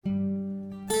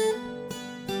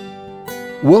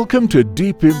Welcome to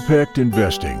Deep Impact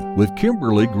Investing with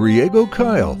Kimberly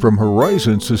Griego-Kyle from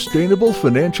Horizon Sustainable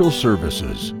Financial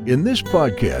Services. In this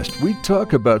podcast, we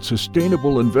talk about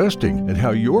sustainable investing and how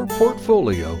your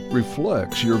portfolio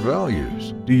reflects your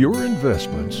values. Do your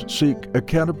investments seek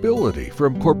accountability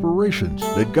from corporations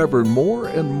that govern more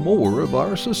and more of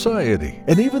our society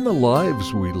and even the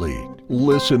lives we lead?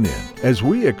 Listen in as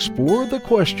we explore the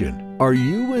question, are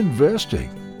you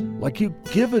investing like you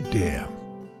give a damn?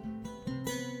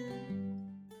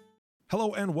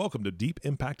 Hello and welcome to Deep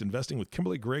Impact Investing with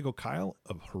Kimberly Griego-Kyle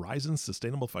of Horizon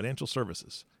Sustainable Financial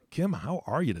Services. Kim, how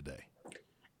are you today?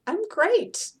 I'm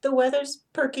great. The weather's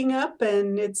perking up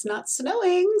and it's not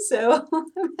snowing, so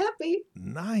I'm happy.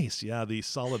 Nice. Yeah, the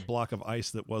solid block of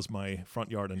ice that was my front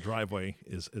yard and driveway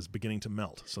is beginning to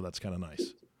melt, so that's kind of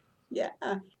nice. Yeah.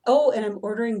 Oh, and I'm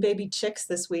ordering baby chicks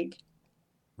this week.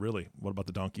 Really? What about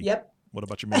the donkey? Yep. What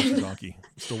about your miniature donkey?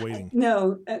 Still waiting.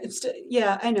 No,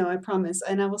 yeah, I know, I promise.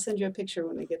 And I will send you a picture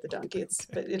when we get the donkey.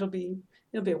 But it'll be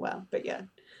a while, but yeah.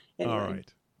 Anyway. All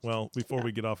right. Well, before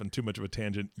we get off in too much of a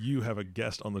tangent, you have a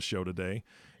guest on the show today,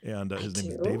 and his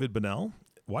name is David Bunnell.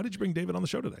 Why did you bring David on the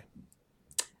show today?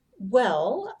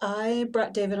 Well, I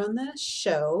brought David on the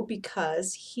show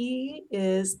because he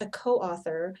is a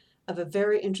co-author of a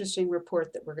very interesting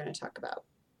report that we're going to talk about.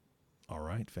 All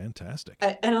right, fantastic.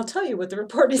 And I'll tell you what the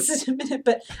report is in a minute,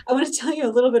 but I want to tell you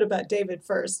a little bit about David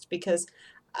first because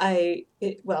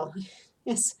his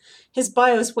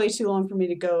bio is way too long for me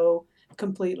to go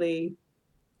completely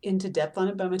into depth on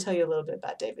it, but I'm going to tell you a little bit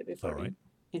about David before we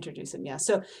introduce him. Yeah,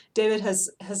 so David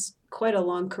has quite a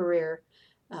long career.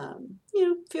 A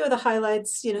few of the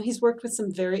highlights, he's worked with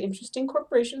some very interesting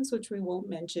corporations, which we won't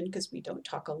mention because we don't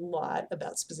talk a lot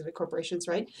about specific corporations,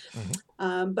 right?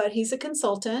 Mm-hmm. But he's a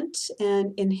consultant,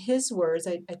 and in his words,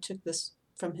 I took this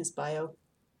from his bio,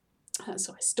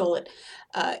 so I stole it.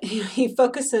 He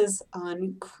focuses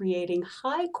on creating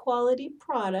high-quality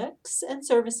products and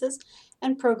services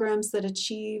and programs that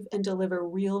achieve and deliver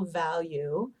real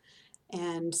value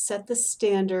and set the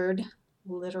standard,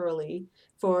 literally,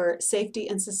 for safety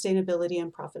and sustainability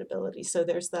and profitability. So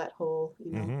there's that whole,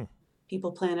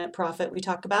 people, planet, profit we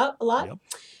talk about a lot. Yep.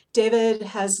 David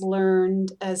has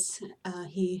learned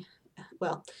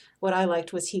what I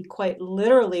liked was he quite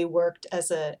literally worked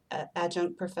as an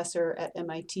adjunct professor at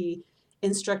MIT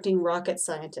instructing rocket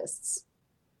scientists.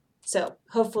 So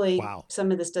hopefully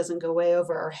some of this doesn't go way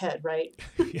over our head, right?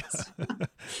 Yeah.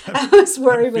 I was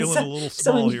worried. I'm feeling a little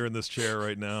small here in this chair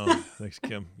right now. Thanks,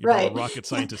 Kim. You brought a rocket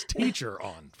scientist teacher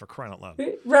on, for crying out loud.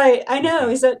 Right. I know.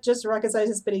 He's not just a rocket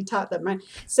scientist, but he taught them, right?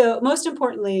 So most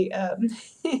importantly,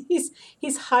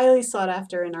 he's highly sought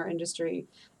after in our industry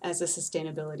as a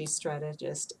sustainability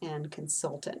strategist and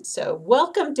consultant. So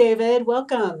welcome, David.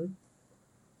 Welcome.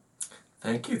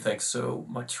 Thank you. Thanks so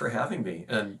much for having me.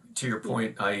 And to your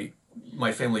point,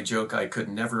 my family joke, I could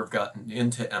never have gotten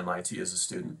into MIT as a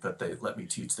student, but they let me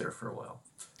teach there for a while.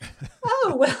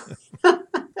 Oh, well,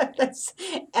 that's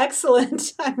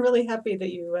excellent. I'm really happy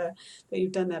that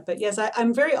you've done that. But yes,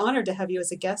 I'm very honored to have you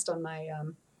as a guest on my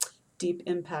Deep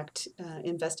Impact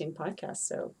Investing podcast.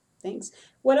 So thanks.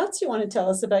 What else do you want to tell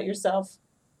us about yourself?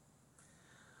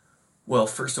 Well,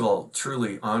 first of all,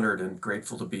 truly honored and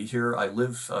grateful to be here.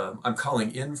 I'm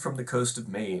calling in from the coast of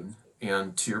Maine.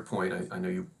 And to your point, I know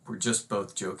you were just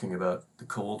both joking about the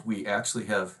cold. We actually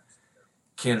have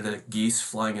Canada geese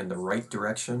flying in the right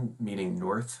direction, meaning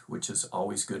north, which is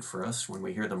always good for us. When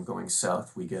we hear them going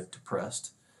south, we get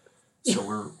depressed. So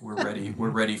we're ready.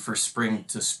 We're ready for spring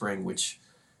to spring, which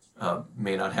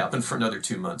may not happen for another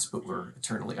 2 months, but we're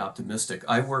eternally optimistic.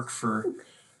 I work for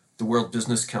the World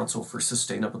Business Council for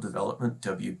Sustainable Development,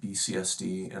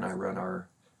 WBCSD, and I run our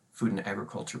food and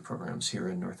agriculture programs here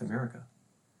in North America.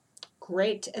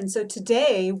 Great. And so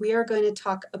today we are going to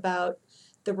talk about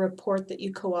the report that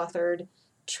you co-authored,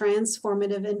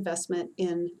 Transformative Investment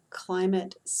in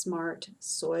Climate Smart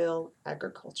Soil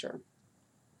Agriculture.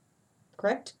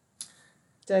 Correct?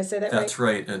 Did I say that right? That's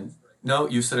right. And no,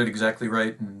 you said it exactly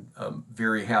right. And I'm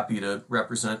very happy to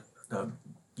represent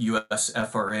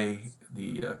USFRA,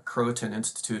 the Croatan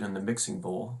Institute, and the Mixing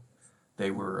Bowl.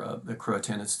 They were, the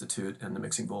Croatan Institute and the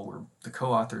Mixing Bowl were the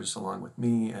co-authors along with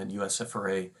me, and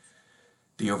USFRA,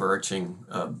 the overarching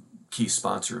key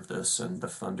sponsor of this, and the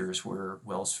funders were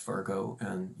Wells Fargo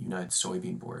and United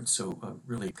Soybean Board. So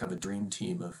really kind of a dream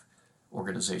team of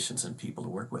organizations and people to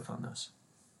work with on this.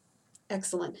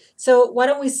 Excellent. So why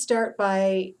don't we start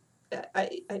by,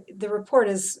 the report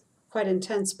is quite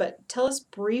intense, but tell us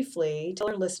briefly, tell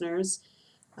our listeners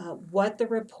what the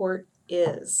report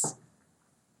is.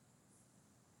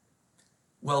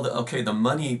 Well,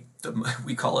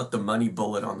 we call it the money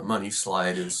bullet on the money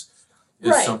slide is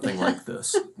is Right. something like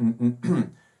this.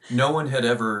 No one had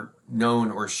ever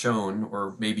known or shown,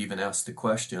 or maybe even asked the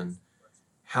question,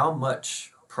 how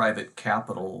much private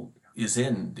capital is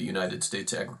in the United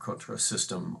States agricultural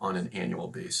system on an annual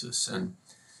basis. And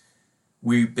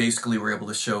we basically were able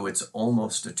to show it's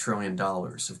almost $1 trillion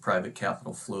of private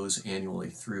capital flows annually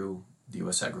through the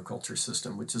U.S. agriculture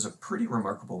system, which is a pretty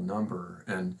remarkable number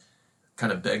and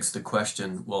kind of begs the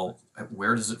question, well,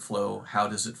 where does it flow? How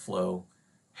does it flow?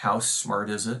 How smart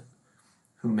is it?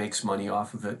 Who makes money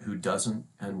off of it? Who doesn't?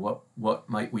 And what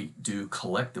might we do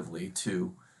collectively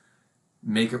to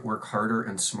make it work harder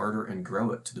and smarter and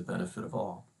grow it to the benefit of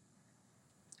all?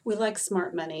 We like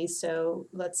smart money, so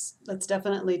let's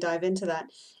definitely dive into that.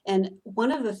 And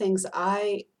one of the things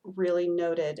I really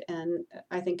noted, and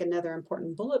I think another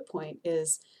important bullet point,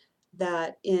 is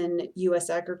that in U.S.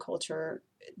 agriculture,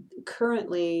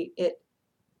 currently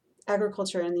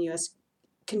agriculture in the U.S.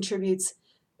 contributes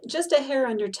just a hair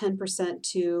under 10%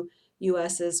 to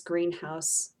U.S.'s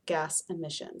greenhouse gas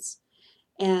emissions.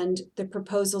 And the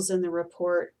proposals in the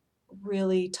report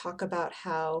really talk about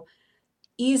how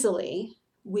easily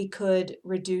we could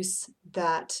reduce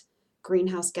that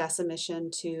greenhouse gas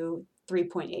emission to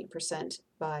 3.8%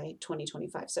 by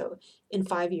 2025. So in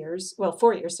 5 years, well,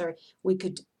 4 years, sorry, we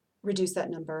could reduce that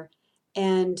number.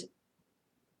 And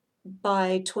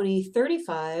by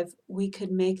 2035, we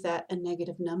could make that a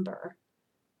negative number,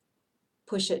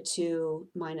 push it to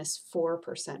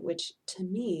 -4%, which to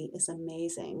me is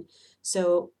amazing.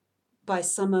 So by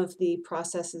some of the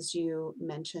processes you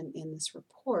mentioned in this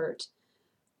report,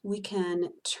 we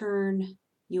can turn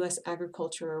U.S.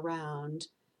 agriculture around,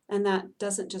 and that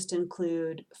doesn't just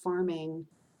include farming,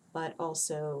 but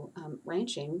also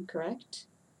ranching, correct?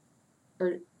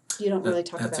 Or you don't really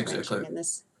talk That's about exactly. ranching in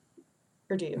this,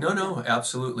 or do you? No, No. no,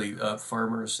 absolutely.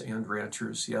 Farmers and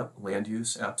ranchers, yep. Land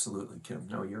use, absolutely, Kim.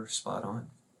 No, you're spot on.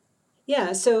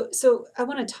 Yeah, so I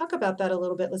want to talk about that a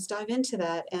little bit. Let's dive into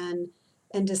that and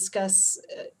discuss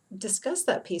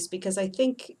that piece, because I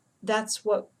think that's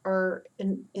what our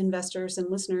investors and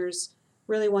listeners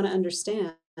really want to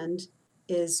understand,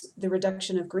 is the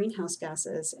reduction of greenhouse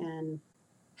gases, and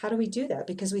how do we do that?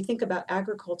 Because we think about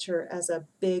agriculture as a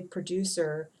big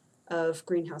producer of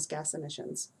greenhouse gas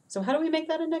emissions. So how do we make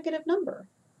that a negative number?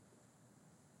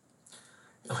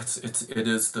 It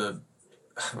is the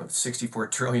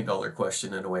 $64 trillion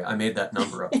question in a way. I made that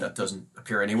number up. That doesn't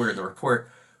appear anywhere in the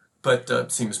report,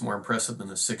 but seems more impressive than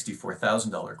the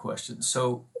 $64,000 question.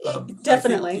 So I think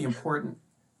Definitely.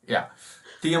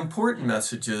 the important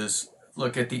message is,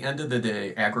 look, at the end of the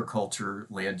day, agriculture,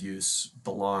 land use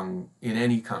belong in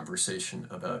any conversation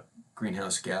about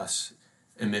greenhouse gas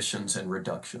emissions and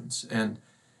reductions. And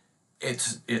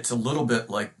it's a little bit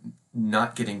like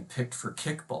not getting picked for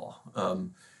kickball.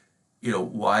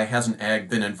 Why hasn't ag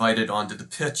been invited onto the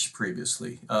pitch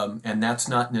previously? And that's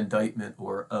not an indictment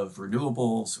of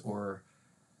renewables or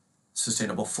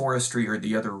sustainable forestry or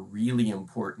the other really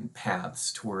important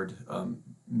paths toward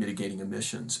mitigating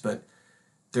emissions. But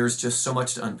there's just so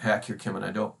much to unpack here, Kim, and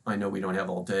I know we don't have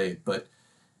all day, but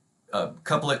a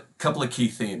couple of key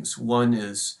themes. One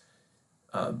is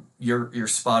you're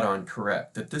spot on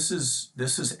correct that this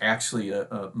is actually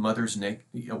a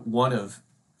one of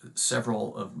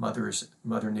several of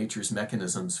Mother Nature's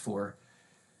mechanisms for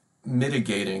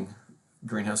mitigating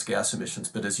greenhouse gas emissions,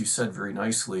 but as you said very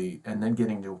nicely, and then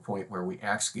getting to a point where we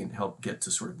actually can help get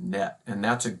to sort of net, and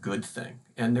that's a good thing.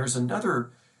 And there's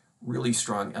another really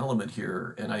strong element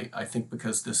here, and I think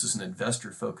because this is an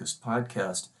investor-focused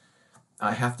podcast,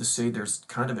 I have to say there's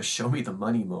kind of a show me the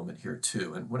money moment here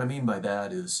too. And what I mean by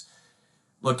that is,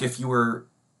 look, if you were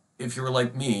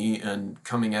like me and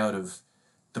coming out of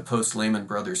the post-Lehman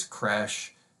Brothers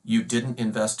crash, you didn't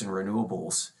invest in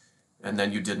renewables, and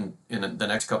then you didn't in the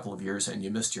next couple of years, and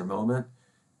you missed your moment.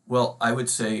 Well, I would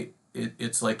say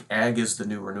it's like ag is the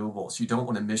new renewables. You don't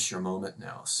want to miss your moment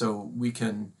now. So we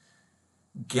can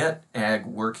get ag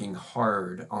working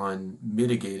hard on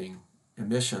mitigating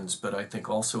emissions, but I think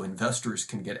also investors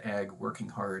can get ag working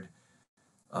hard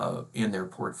in their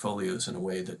portfolios in a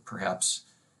way that perhaps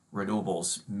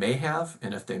renewables may have,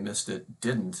 and if they missed it,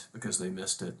 didn't because they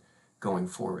missed it going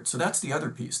forward. So that's the other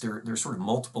piece. There's sort of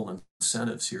multiple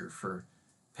incentives here for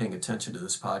paying attention to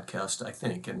this podcast, I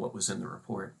think, and what was in the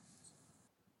report.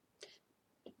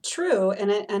 True,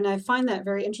 and I find that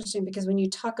very interesting, because when you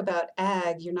talk about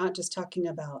ag, you're not just talking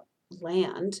about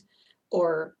land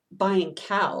or buying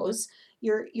cows.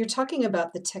 You're talking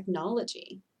about the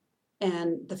technology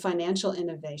and the financial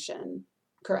innovation,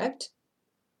 correct?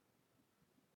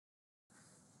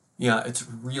 Yeah, it's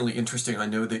really interesting. I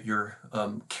know that you're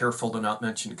careful to not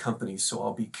mention companies, so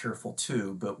I'll be careful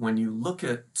too. But when you look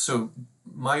at, so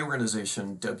my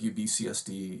organization,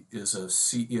 WBCSD, is a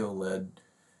CEO-led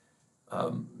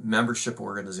membership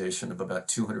organization of about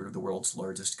 200 of the world's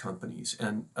largest companies,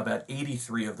 and about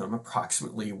 83 of them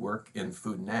approximately work in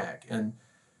food and ag. And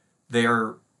they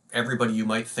are everybody you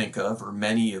might think of, or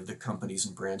many of the companies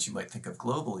and brands you might think of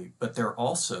globally, but they're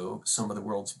also some of the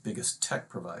world's biggest tech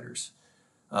providers.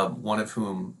 One of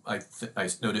whom I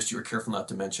noticed you were careful not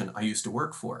to mention I used to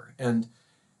work for. And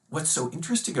what's so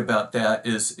interesting about that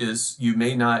is you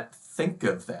may not think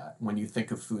of that when you think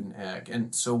of food and ag.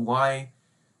 And so why,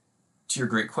 to your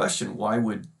great question, why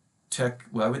would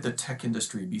the tech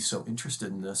industry be so interested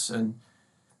in this? And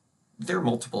there are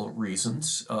multiple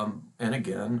reasons. And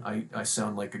again, I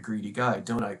sound like a greedy guy,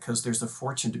 don't I? Because there's a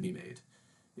fortune to be made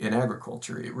in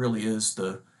agriculture. It really is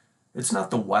it's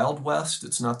not the Wild West,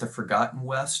 it's not the Forgotten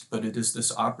West, but it is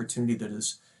this opportunity that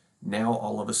is now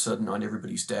all of a sudden on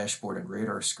everybody's dashboard and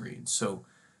radar screen. So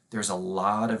there's a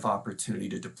lot of opportunity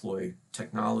to deploy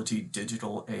technology,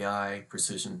 digital AI,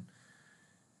 precision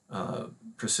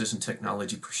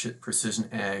technology, precision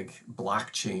ag,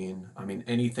 blockchain. I mean,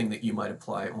 anything that you might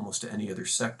apply almost to any other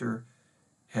sector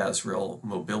has real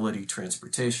mobility,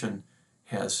 transportation,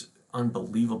 has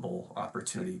unbelievable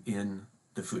opportunity in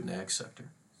the food and ag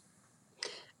sector.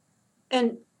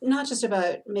 And not just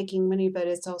about making money, but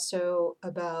it's also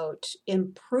about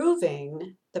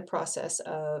improving the process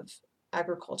of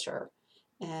agriculture,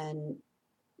 and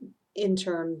in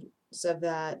terms of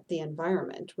that, the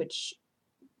environment, which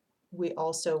we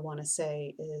also want to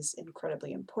say is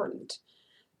incredibly important.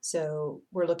 So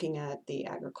we're looking at the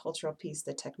agricultural piece,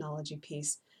 the technology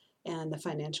piece, and the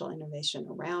financial innovation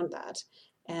around that.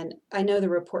 And I know the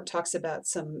report talks about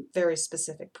some very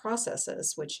specific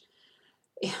processes, which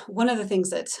one of the things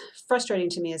that's frustrating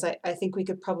to me is I think we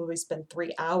could probably spend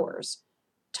 3 hours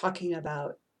talking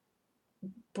about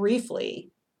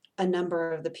briefly a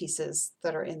number of the pieces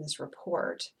that are in this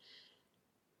report.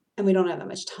 And we don't have that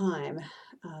much time.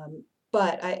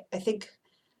 But I think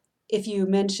if you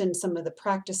mentioned some of the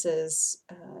practices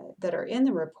that are in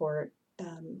the report,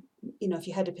 if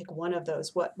you had to pick one of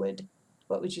those, what would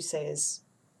you say is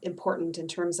important in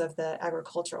terms of the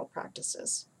agricultural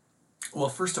practices? Well,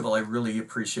 first of all, I really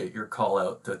appreciate your call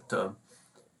out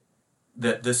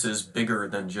that this is bigger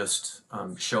than just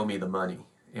show me the money.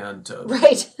 And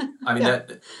Right. I mean, Yeah.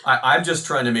 I'm just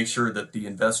trying to make sure that the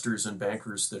investors and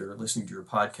bankers that are listening to your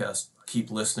podcast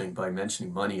keep listening by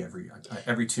mentioning money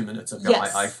every 2 minutes. I've got my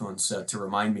Yes. iPhone set to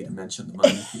remind me to mention the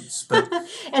money piece. But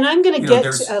And I'm going to get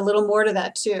there's a little more to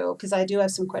that too, because I do have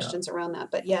some yeah, questions around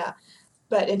that. But yeah,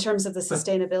 but in terms of the but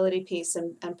sustainability piece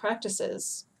and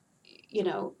practices,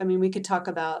 I mean, we could talk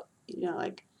about,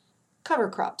 like cover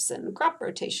crops and crop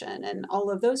rotation and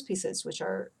all of those pieces, which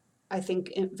are, I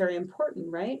think, very important,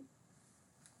 right?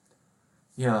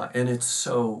 yeah, and it's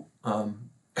so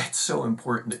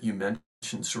important that you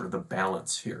mention sort of the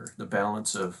balance here, the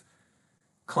balance of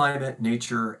climate,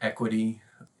 nature, equity.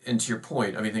 And to your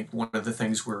point, I mean, I think one of the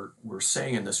things we're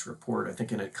saying in this report, I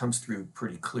think, and it comes through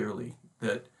pretty clearly,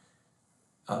 that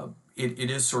it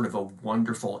is sort of a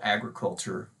wonderful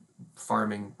agriculture,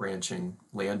 farming, ranching,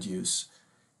 land use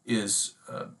is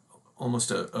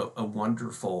almost a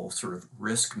wonderful sort of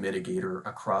risk mitigator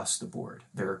across the board.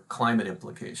 There are climate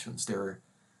implications, there are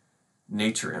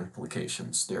nature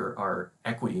implications, there are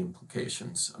equity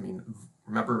implications. I mean,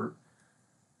 remember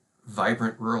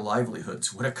vibrant rural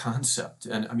livelihoods, what a concept.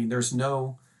 And I mean, there's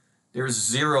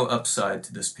zero upside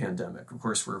to this pandemic. Of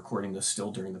course, we're recording this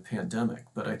still during the pandemic,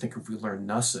 but I think if we learn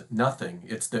nothing,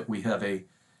 it's that we have a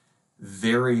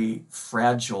very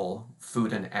fragile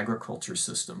food and agriculture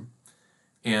system,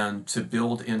 and to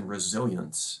build in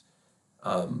resilience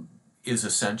is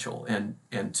essential.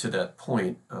 And to that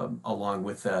point, along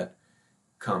with that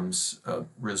comes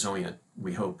resilient,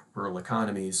 we hope, rural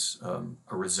economies,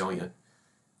 a resilient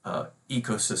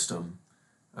ecosystem,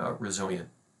 resilient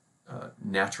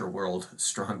natural world,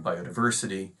 strong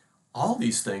biodiversity, all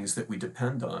these things that we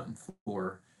depend on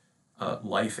for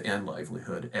life and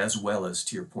livelihood, as well as,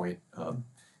 to your point,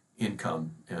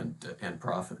 income and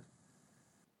profit.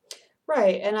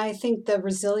 Right. And I think the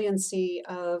resiliency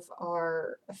of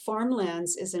our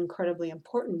farmlands is incredibly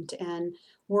important. And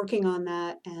working on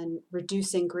that and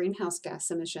reducing greenhouse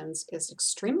gas emissions is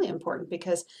extremely important,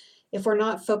 because if we're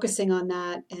not focusing on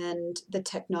that and the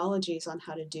technologies on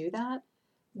how to do that,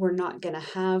 we're not going to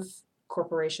have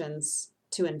corporations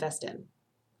to invest in,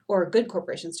 or good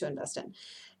corporations to invest in.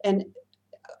 And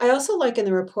I also like in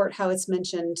the report how it's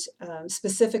mentioned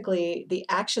specifically the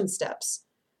action steps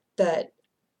that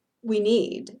we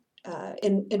need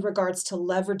in regards to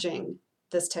leveraging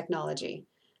this technology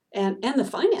and the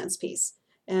finance piece.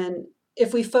 And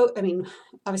if we I mean,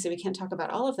 obviously we can't talk about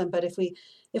all of them, but if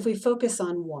we focus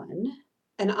on one,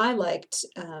 and I liked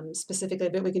specifically,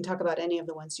 but we can talk about any of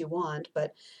the ones you want,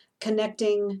 but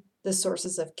connecting the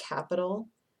sources of capital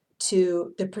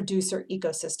to the producer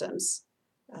ecosystems.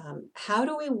 How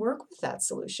do we work with that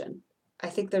solution? I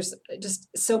think there's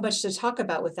just so much to talk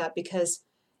about with that, because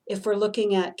if we're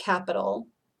looking at capital,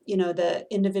 the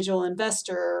individual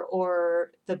investor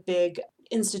or the big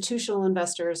institutional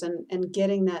investors, and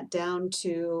getting that down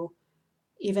to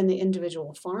even the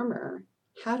individual farmer,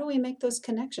 how do we make those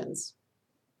connections?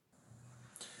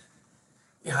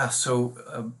 Yeah,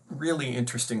 so really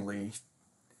interestingly,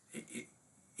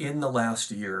 in the last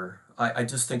year, I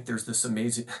just think there's this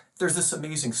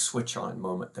amazing switch on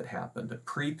moment that happened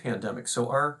pre-pandemic. So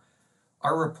our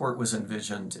report was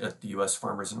envisioned at the U.S.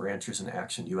 Farmers and Ranchers in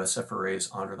Action, USFRA's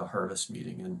Honor the Harvest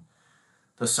meeting in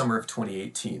the summer of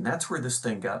 2018. That's where this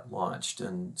thing got launched.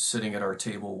 And sitting at our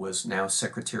table was now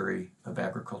Secretary of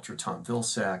Agriculture Tom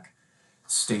Vilsack,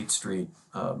 State Street,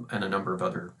 and a number of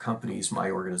other companies, my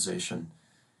organization,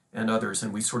 and others.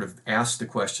 And we sort of asked the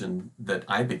question that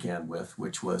I began with,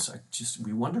 which was,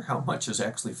 we wonder how much is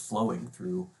actually flowing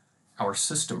through our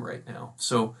system right now.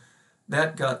 So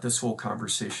that got this whole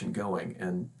conversation going.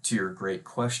 And to your great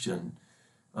question,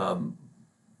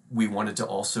 we wanted to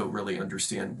also really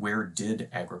understand, where did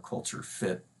agriculture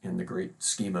fit in the great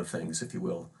scheme of things, if you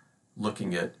will,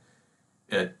 looking at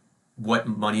what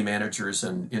money managers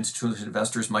and institutional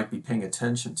investors might be paying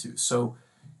attention to. So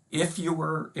if you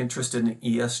were interested in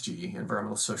ESG,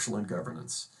 environmental, social, and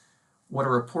governance, what a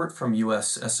report from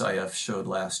US SIF showed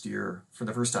last year for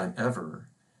the first time ever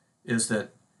is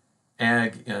that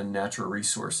ag and natural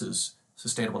resources,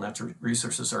 sustainable natural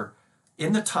resources, are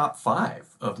in the top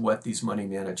 5 of what these money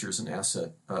managers and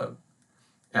asset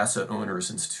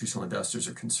owners, institutional investors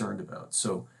are concerned about.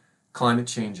 So climate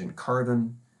change and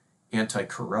carbon,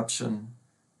 anti-corruption,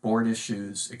 board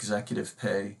issues, executive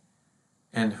pay,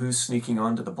 and who's sneaking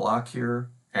onto the block here?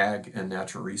 Ag and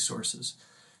natural resources.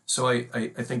 So I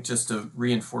think, just to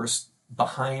reinforce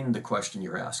behind the question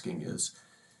you're asking, is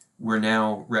we're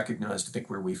now recognized, I think,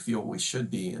 where we feel we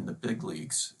should be in the big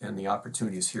leagues, and the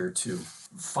opportunities here to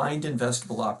find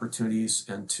investable opportunities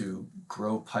and to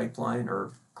grow pipeline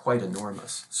are quite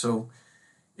enormous. So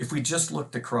if we just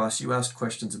looked across, you asked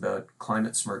questions about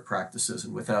climate smart practices,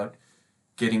 and without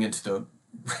getting into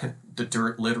the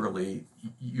dirt, literally,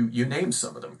 you name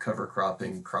some of them: cover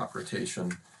cropping, crop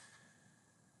rotation,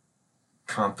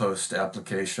 compost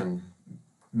application,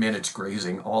 managed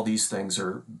grazing. All these things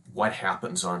are what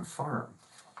happens on farm.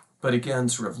 But again,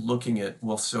 sort of looking at,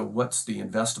 well, so what's the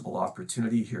investable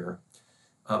opportunity here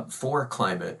for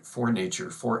climate, for nature,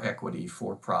 for equity,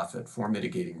 for profit, for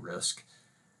mitigating risk?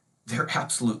 They're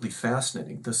absolutely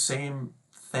fascinating. The same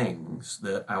things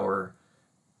that our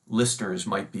listeners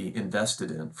might be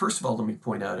invested in. First of all, let me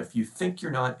point out, if you think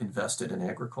you're not invested in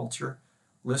agriculture,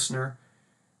 listener,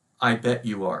 I bet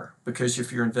you are. Because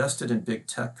if you're invested in big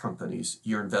tech companies,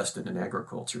 you're invested in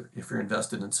agriculture. If you're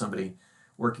invested in somebody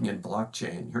working in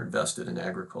blockchain, you're invested in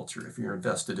agriculture. If you're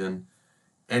invested in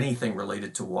anything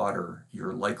related to water,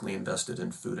 you're likely invested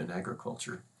in food and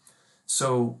agriculture.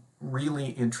 So really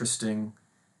interesting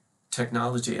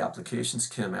technology applications,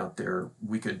 Kim, out there.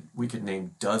 We could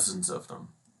name dozens of them.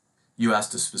 You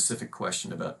asked a specific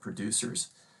question about producers.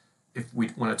 If we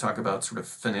want to talk about sort of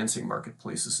financing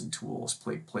marketplaces and tools,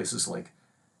 places like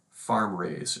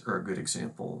FarmRaise are a good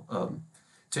example.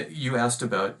 You asked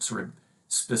about sort of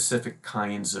specific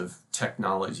kinds of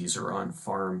technologies or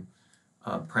on-farm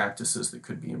practices that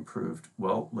could be improved.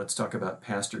 Well, let's talk about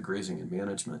pasture grazing and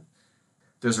management.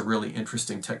 There's a really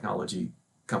interesting technology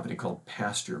company called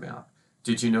PastureMap.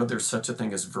 Did you know there's such a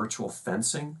thing as virtual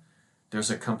fencing?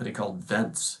 There's a company called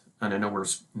Vents. And I know we're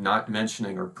not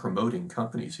mentioning or promoting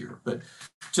companies here, but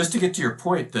just to get to your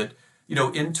point that,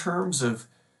 in terms of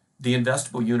the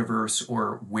investable universe,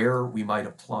 or where we might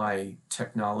apply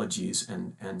technologies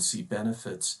and see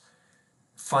benefits,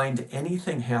 find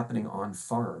anything happening on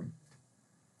farm,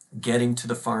 getting to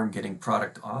the farm, getting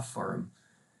product off farm,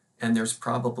 and there's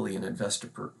probably an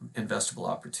investable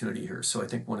opportunity here. So I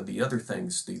think one of the other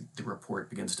things the report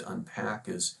begins to unpack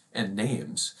is, and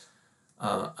names,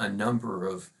 a number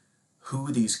of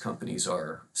who these companies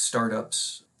are: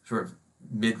 startups, sort of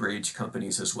mid-range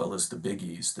companies, as well as the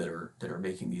biggies that are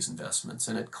making these investments.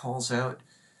 And it calls out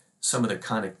some of the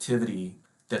connectivity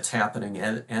that's happening,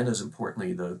 and as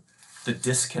importantly, the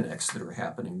disconnects that are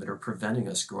happening that are preventing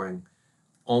us growing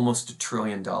almost $1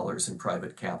 trillion in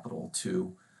private capital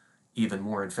to even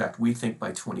more. In fact, we think by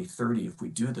 2030, if we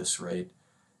do this right,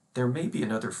 there may be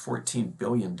another $14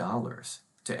 billion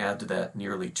to add to that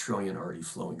nearly trillion already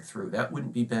flowing through. That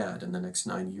wouldn't be bad in the next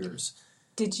 9 years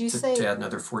Did you to say add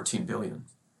another 14 billion.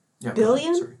 Yeah, go ahead.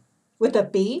 billion Sorry. with a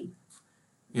B?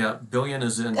 Yeah, billion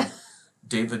is in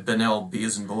David Bennell, B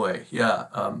as in boy. Yeah.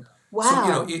 So,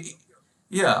 Wow.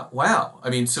 yeah, wow. I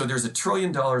mean, so there's $1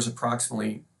 trillion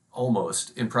approximately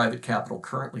almost in private capital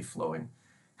currently flowing.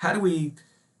 How do we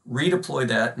redeploy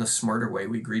that in a smarter way?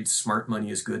 We agreed smart money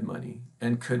is good money.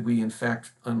 And could we, in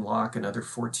fact, unlock another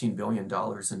 $14 billion in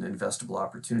investable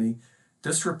opportunity?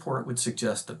 This report would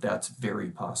suggest that that's very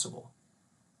possible.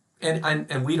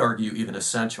 And we'd argue even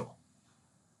essential.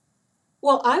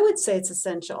 Well, I would say it's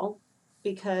essential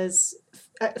because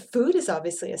food is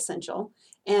obviously essential,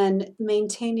 and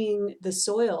maintaining the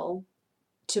soil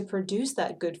to produce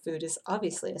that good food is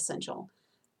obviously essential.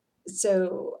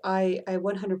 So I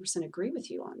 100% agree with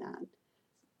you on that.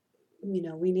 You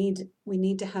know, we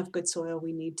need to have good soil.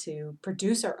 We need to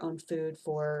produce our own food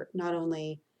for not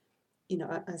only, you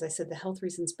know, as I said, the health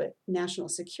reasons, but national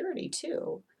security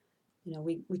too. You know,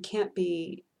 we can't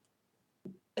be,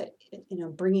 uh,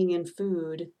 bringing in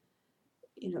food,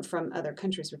 from other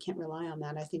countries. We can't rely on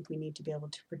that. I think we need to be able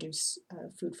to produce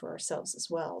food for ourselves as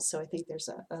well. So I think there's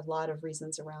a lot of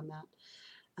reasons around that.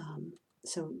 Um,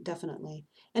 so definitely.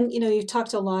 And, you've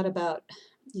talked a lot about,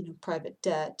 private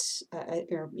debt,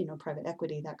 or, private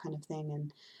equity, that kind of thing.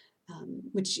 And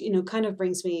which, kind of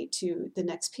brings me to the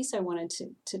next piece I wanted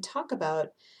to talk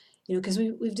about, because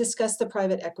we've discussed the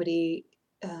private equity,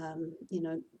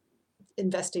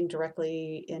 investing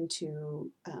directly into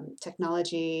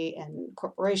technology and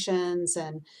corporations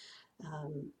and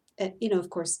of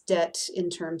course, debt in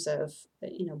terms of,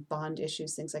 bond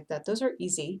issues, things like that. Those are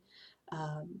easy.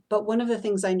 But one of the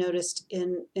things I noticed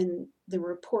in the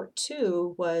report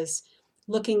too was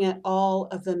looking at all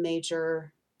of the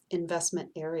major investment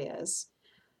areas,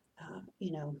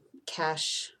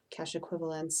 cash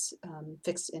equivalents,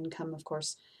 fixed income, of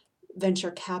course,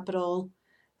 venture capital.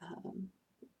 Um,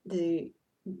 the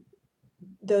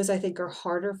those I think are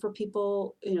harder for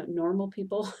people, normal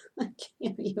people like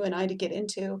you and I to get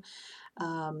into.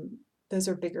 Um, those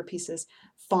are bigger pieces.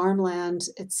 Farmland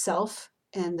itself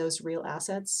and those real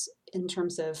assets in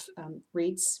terms of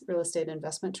REITs, real estate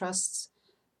investment trusts,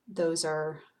 those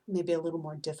are maybe a little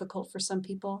more difficult for some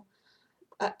people.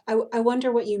 I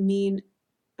wonder what you mean,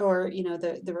 or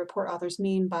the report authors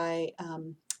mean by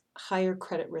higher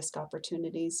credit risk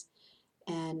opportunities,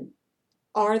 and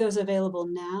are those available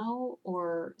now,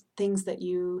 or things that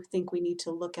you think we need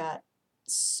to look at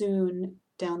soon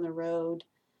down the road?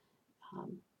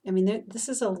 I mean, this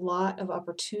is a lot of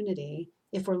opportunity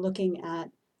if we're looking at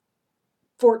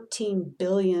 $14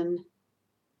 billion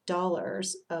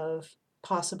of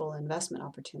possible investment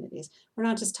opportunities. We're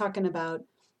not just talking about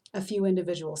a few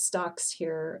individual stocks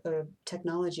here of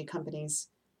technology companies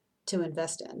to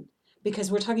invest in,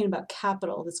 because we're talking about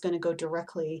capital that's going to go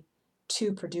directly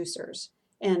to producers.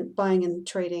 And buying and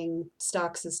trading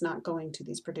stocks is not going to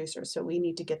these producers. So we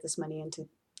need to get this money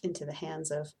into the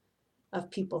hands of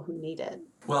people who need it.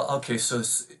 Well, okay, so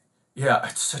yeah,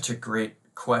 it's such a great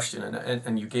question,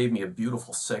 and you gave me a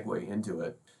beautiful segue into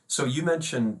it. So you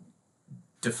mentioned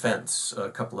defense a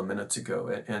couple of minutes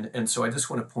ago, and so I just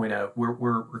want to point out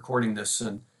we're recording this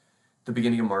in the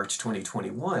beginning of March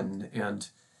 2021, and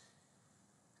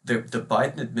the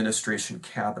Biden administration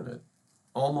cabinet,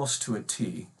 almost to a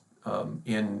T,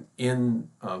 in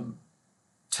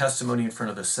testimony in front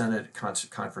of the Senate,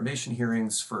 confirmation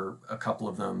hearings for a couple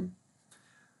of them.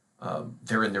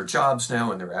 They're in their jobs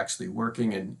now and they're actually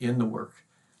working and in the work.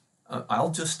 I'll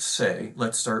just say,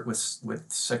 let's start with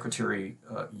Secretary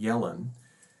Yellen.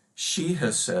 She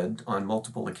has said on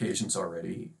multiple occasions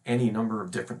already any number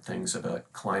of different things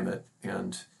about climate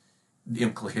and the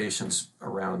implications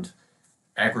around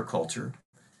agriculture.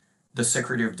 The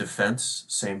Secretary of Defense,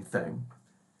 same thing.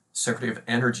 Secretary of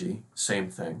Energy, same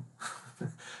thing.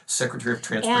 Secretary of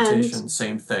Transportation,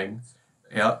 same thing.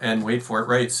 Yeah, and wait for it,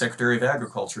 right? Secretary of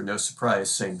Agriculture, no surprise,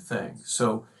 same thing.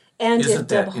 So and isn't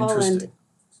that interesting?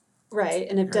 Right,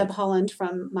 and if Right. Deb Haaland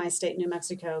from my state, New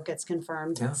Mexico, gets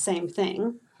confirmed, Yeah. same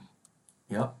thing.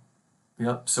 Yep.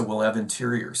 Yep. So we'll have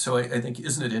Interior. So I think,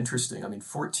 isn't it interesting? I mean,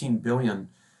 14 billion.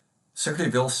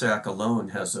 Secretary Vilsack alone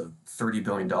has a $30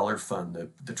 billion fund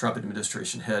that the Trump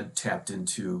administration had tapped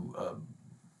into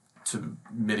to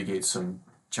mitigate some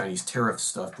Chinese tariff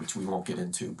stuff, which we won't get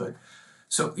into. But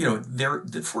so,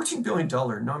 the $14 billion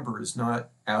number is not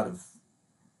out of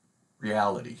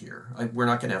reality here. We're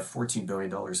not going to have $14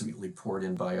 billion immediately poured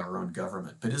in by our own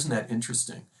government. But isn't that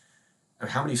interesting?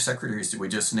 How many secretaries did we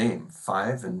just name?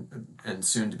 5 and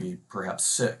soon to be perhaps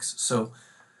 6. So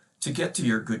to get to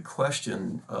your good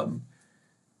question,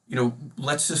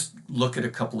 let's just look at a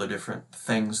couple of different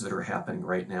things that are happening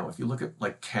right now. If you look at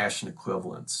like cash and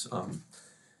equivalents,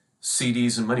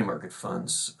 CDs and money market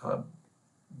funds,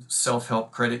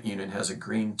 Self-Help Credit Union has a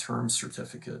green term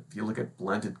certificate. If you look at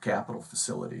blended capital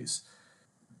facilities,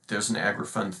 there's an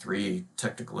AgriFund 3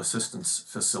 technical assistance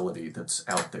facility that's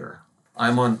out there.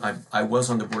 I was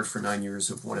on the board for 9 years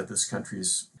of one of this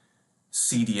country's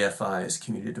CDFIs,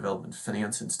 Community Development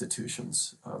Finance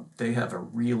Institutions. They have a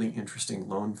really interesting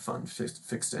loan fund,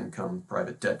 fixed income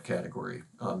private debt category.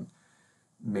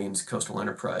 Maine's Coastal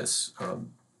Enterprise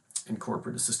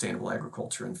incorporated a sustainable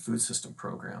agriculture and food system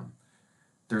program.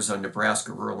 There's a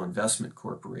Nebraska Rural Investment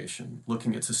Corporation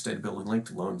looking at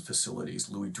sustainability-linked loan facilities.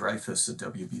 Louis Dreyfus, the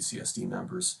WBCSD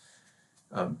members,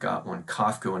 got one.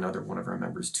 COFCO, another one of our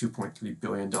members, $2.3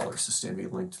 billion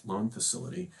sustainability-linked loan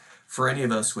facility. For any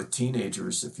of us with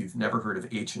teenagers, if you've never heard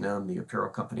of H&M, the apparel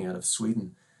company out of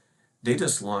Sweden, they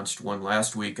just launched one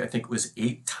last week. I think it was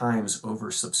 8 times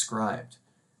oversubscribed.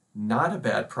 Not a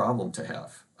bad problem to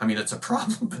have. I mean, it's a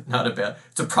problem, but not a bad.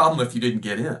 It's a problem if you didn't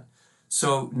get in.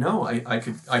 So no, I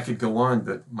could go on,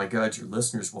 but my God, your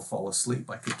listeners will fall asleep.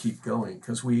 I could keep going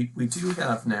because we do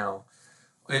have now.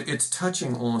 It's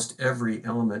touching almost every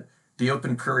element. The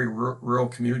Open Prairie Rural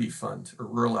Community Fund or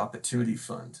Rural Opportunity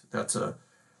Fund. That's a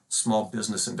small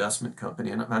business investment company.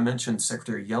 And I mentioned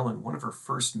Secretary Yellen. One of her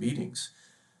first meetings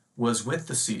was with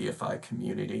the CDFI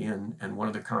community, and one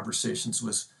of the conversations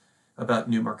was about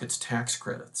New Markets tax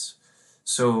credits.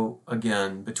 So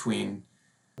again, between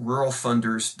rural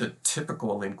funders, the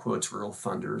typical, in quotes, rural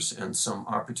funders, and some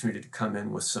opportunity to come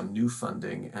in with some new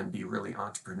funding and be really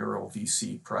entrepreneurial,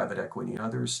 VC, private equity, and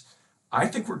others, I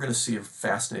think we're going to see a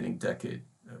fascinating decade,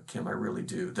 Kim, I really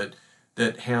do,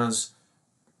 that has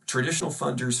traditional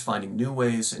funders finding new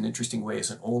ways and interesting ways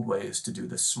and old ways to do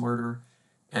this smarter,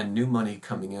 and new money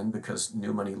coming in because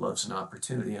new money loves an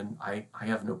opportunity. And I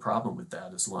have no problem with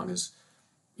that as long as,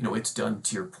 it's done,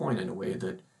 to your point, in a way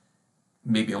that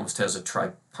maybe almost has a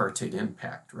tripartite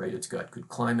impact, right? It's got good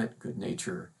climate, good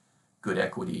nature, good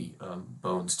equity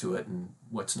bones to it, and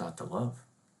what's not to love?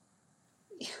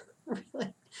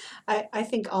 Really. I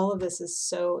think all of this is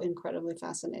so incredibly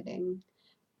fascinating.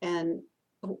 And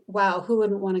wow, who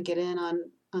wouldn't want to get in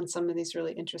on some of these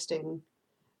really interesting,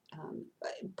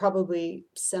 probably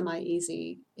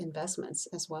semi-easy investments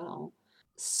as well.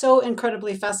 So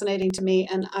incredibly fascinating to me,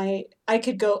 and I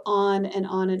could go on and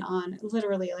on and on,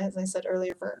 literally, as I said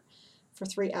earlier, for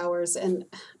 3 hours. And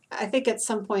I think at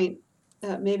some point,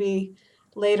 maybe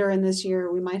later in this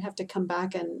year, we might have to come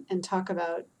back and talk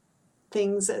about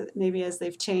things maybe as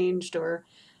they've changed, or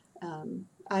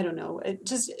I don't know,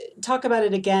 just talk about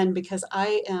it again, because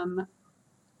I am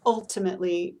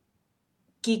ultimately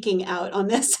geeking out on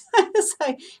this. As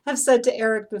I have said to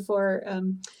Eric before,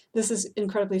 this is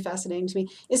incredibly fascinating to me.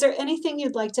 Is there anything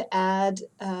you'd like to add?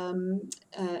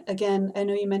 Again, I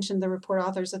know you mentioned the report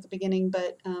authors at the beginning,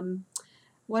 but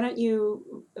why don't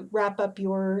you wrap up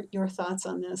your thoughts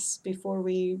on this before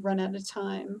we run out of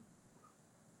time?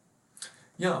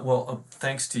 Yeah, well,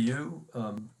 thanks to you.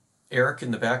 Eric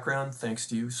in the background, thanks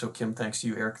to you. So Kim, thanks to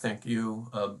you. Eric, thank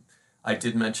you. I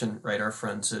did mention, right, our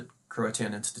friends at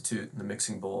Croatan Institute and the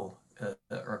Mixing Bowl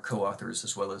are co-authors,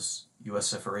 as well as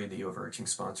USFRA, the overarching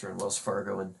sponsor, and Wells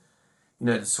Fargo and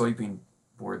United Soybean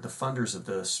Board, the funders of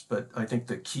this. But I think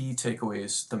the key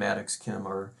takeaways, thematics, Kim,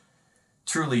 are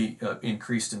truly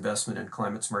increased investment in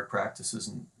climate smart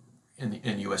practices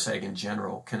in U.S. Ag in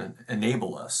general can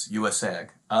enable us, U.S.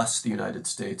 Ag, us, the United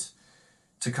States,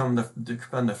 to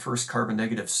become the first carbon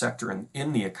negative sector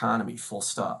in the economy, full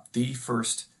stop. The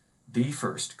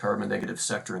first carbon negative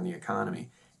sector in the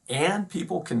economy. And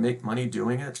people can make money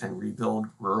doing it and rebuild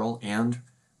rural and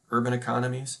urban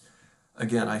economies.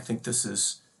 Again, I think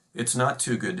it's not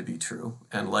too good to be true.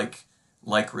 And like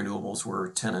renewables were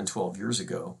 10 and 12 years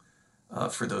ago,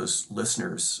 for those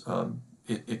listeners,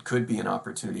 it could be an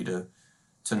opportunity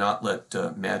to not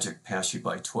let magic pass you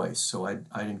by twice. So I'd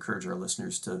encourage our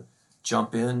listeners to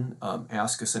jump in,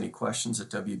 ask us any questions at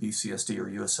WBCSD or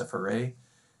USFRA.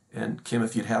 And Kim,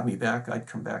 if you'd have me back, I'd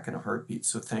come back in a heartbeat.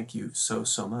 So thank you so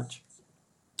much.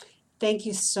 Thank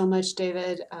you so much,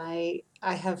 David. I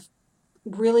have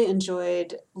really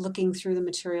enjoyed looking through the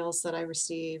materials that I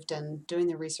received and doing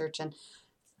the research, and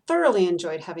thoroughly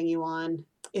enjoyed having you on.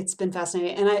 It's been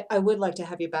fascinating. And I would like to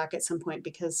have you back at some point,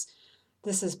 because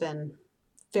this has been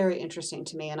very interesting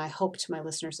to me, and I hope to my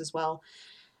listeners as well.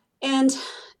 And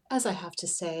as I have to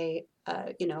say,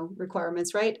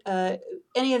 requirements, right?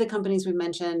 Any of the companies we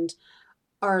mentioned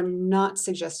are not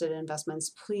suggested investments.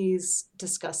 Please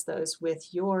discuss those with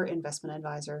your investment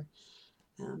advisor.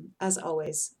 as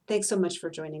always, thanks so much for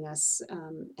joining us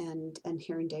and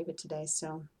hearing David today.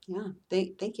 So yeah,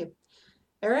 thank you.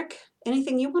 Eric,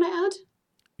 anything you want to add?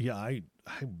 Yeah, I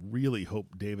really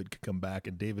hope David could come back.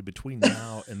 And David, between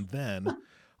now and then,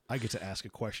 I get to ask a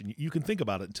question. You can think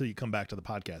about it until you come back to the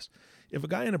podcast. If a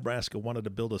guy in Nebraska wanted to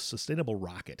build a sustainable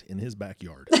rocket in his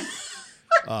backyard,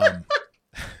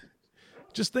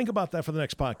 just think about that for the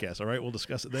next podcast. All right, we'll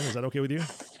discuss it then. Is that okay with you?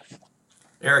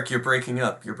 Eric, you're breaking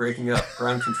up.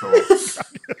 Ground control.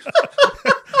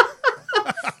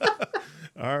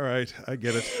 All right, I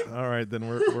get it. All right, then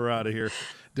we're out of here.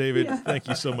 David, Thank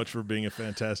you so much for being a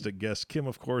fantastic guest. Kim,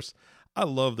 of course, I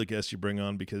love the guests you bring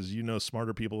on because you know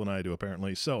smarter people than I do,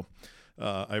 apparently. So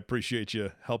I appreciate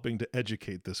you helping to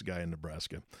educate this guy in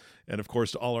Nebraska. And, of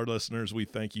course, to all our listeners, we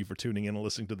thank you for tuning in and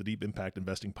listening to the Deep Impact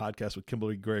Investing Podcast with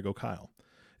Kimberly Griego Kyle.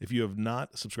 If you have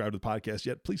not subscribed to the podcast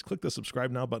yet, please click the subscribe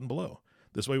now button below.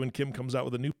 This way, when Kim comes out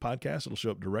with a new podcast, it'll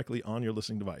show up directly on your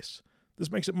listening device.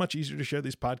 This makes it much easier to share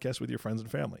these podcasts with your friends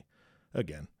and family.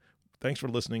 Again, thanks for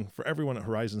listening. For everyone at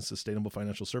Horizon Sustainable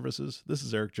Financial Services, this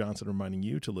is Eric Johnson reminding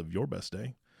you to live your best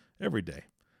day every day.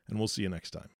 And we'll see you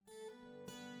next time.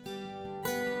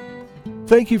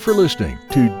 Thank you for listening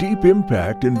to Deep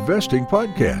Impact Investing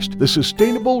Podcast, the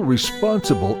sustainable,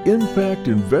 responsible impact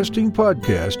investing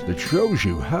podcast that shows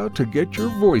you how to get your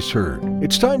voice heard.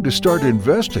 It's time to start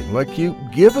investing like you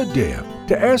give a damn.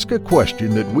 To ask a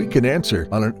question that we can answer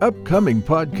on an upcoming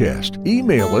podcast,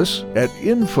 email us at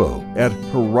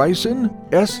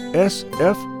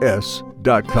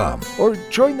info@horizonssfs.com or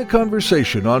join the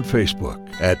conversation on Facebook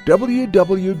at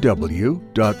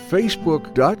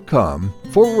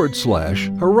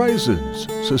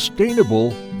www.facebook.com/Horizons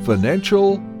Sustainable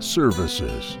Financial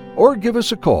Services, or give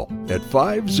us a call at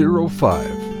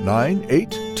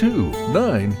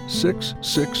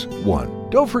 505-982-9661.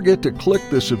 Don't forget to click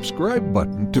the subscribe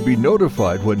button to be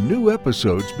notified when new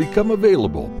episodes become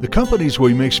available. The companies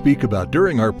we may speak about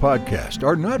during our podcast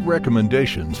are not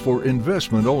recommendations for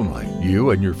investment only.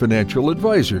 You and your financial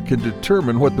advisor can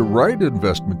determine what the right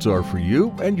investments are for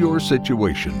you and your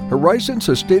situation. Horizon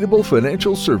Sustainable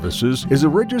Financial Services is a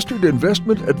registered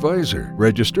investment advisor,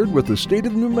 registered with the state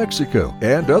of New Mexico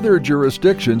and other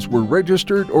jurisdictions were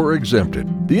registered or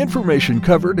exempted. The information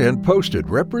covered and posted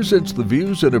represents the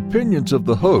views and opinions of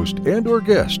the host and or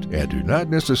guest and do not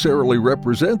necessarily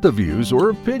represent the views or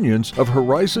opinions of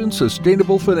Horizon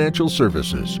Sustainable Financial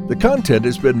Services. The content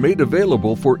has been made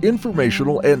available for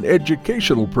informational and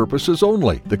educational purposes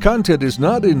only. The content is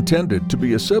not intended to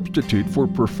be a substitute for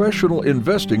professional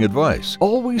investing advice.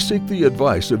 Always seek the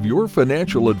advice of your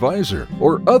financial advisor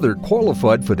or other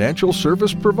qualified financial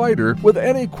service provider with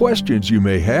any questions you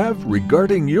may have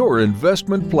regarding your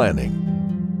investment planning.